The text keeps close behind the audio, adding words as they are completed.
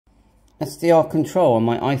SDR control on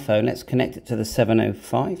my iPhone. Let's connect it to the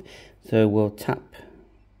 705. So we'll tap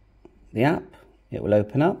the app, it will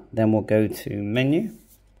open up, then we'll go to menu,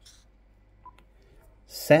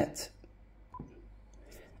 set,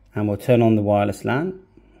 and we'll turn on the wireless LAN,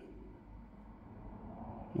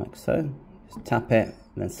 like so. Just tap it,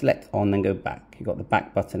 then select on, then go back. You've got the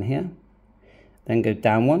back button here. Then go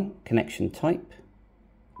down one, connection type,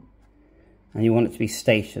 and you want it to be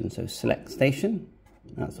station, so select station,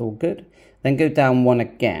 that's all good. Then go down one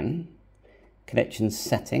again, connection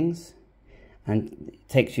settings, and it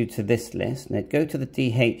takes you to this list. Now go to the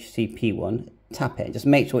DHCP one, tap it, just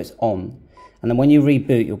make sure it's on, and then when you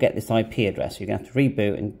reboot you'll get this IP address. You're going to have to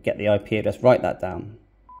reboot and get the IP address, write that down.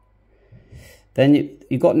 Then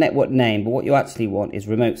you've got network name, but what you actually want is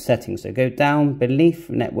remote settings. So go down beneath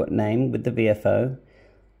network name with the VFO,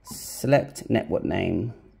 select network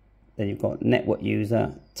name, then you've got network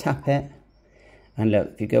user, tap it, and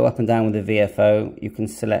look, if you go up and down with the VFO, you can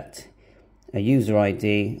select a user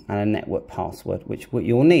ID and a network password, which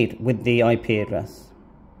you'll need with the IP address.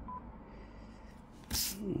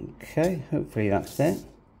 Okay, hopefully that's it.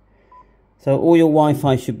 So all your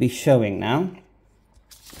Wi-Fi should be showing now.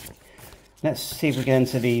 Let's see if we get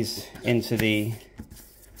into the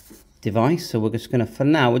device. So we're just going to, for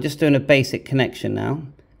now, we're just doing a basic connection now.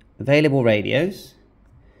 Available radios.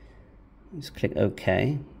 Just click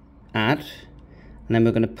OK, add, and then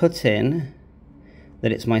we're going to put in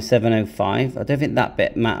that it's my 705. I don't think that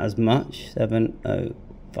bit matters much.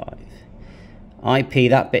 705. IP,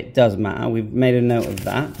 that bit does matter. We've made a note of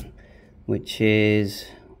that, which is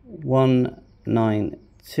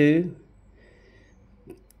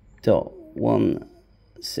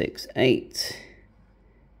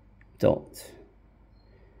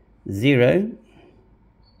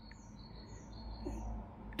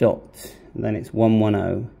And then it's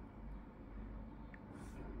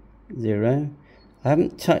 110.0. I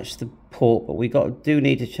haven't touched the port, but we do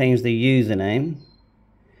need to change the username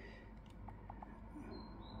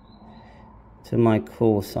to my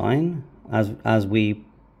call sign as we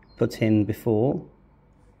put in before.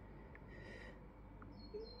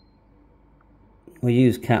 We'll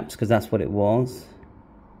use caps because that's what it was.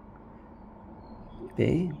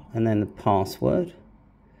 B, and then the password.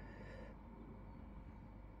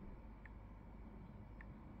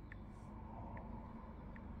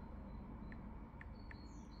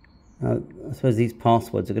 I suppose these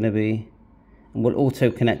passwords are going to be, and we'll auto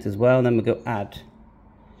connect as well, and then we'll go add.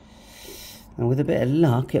 And with a bit of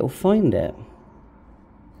luck, it'll find it.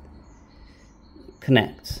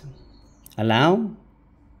 Connect. Allow.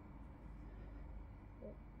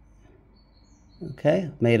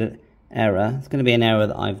 Okay, made an error. It's going to be an error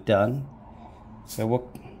that I've done. So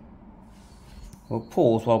we'll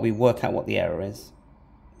pause while we work out what the error is.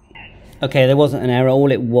 Okay, there wasn't an error.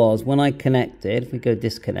 All it was, when I connected, if we go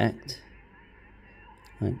disconnect,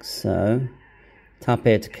 like so, tap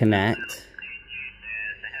here to connect.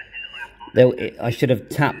 I should have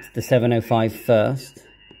tapped the 705 first.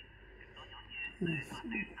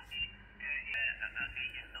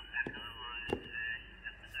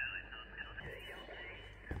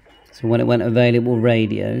 So when it went available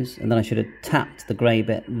radios, and then I should have tapped the grey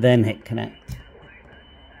bit, then hit connect.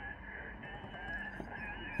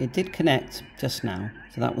 It did connect just now,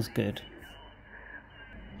 so that was good.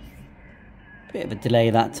 Bit of a delay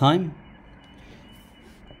that time.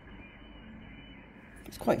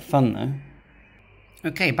 It's quite fun though.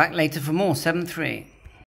 Okay, back later for more 7.3.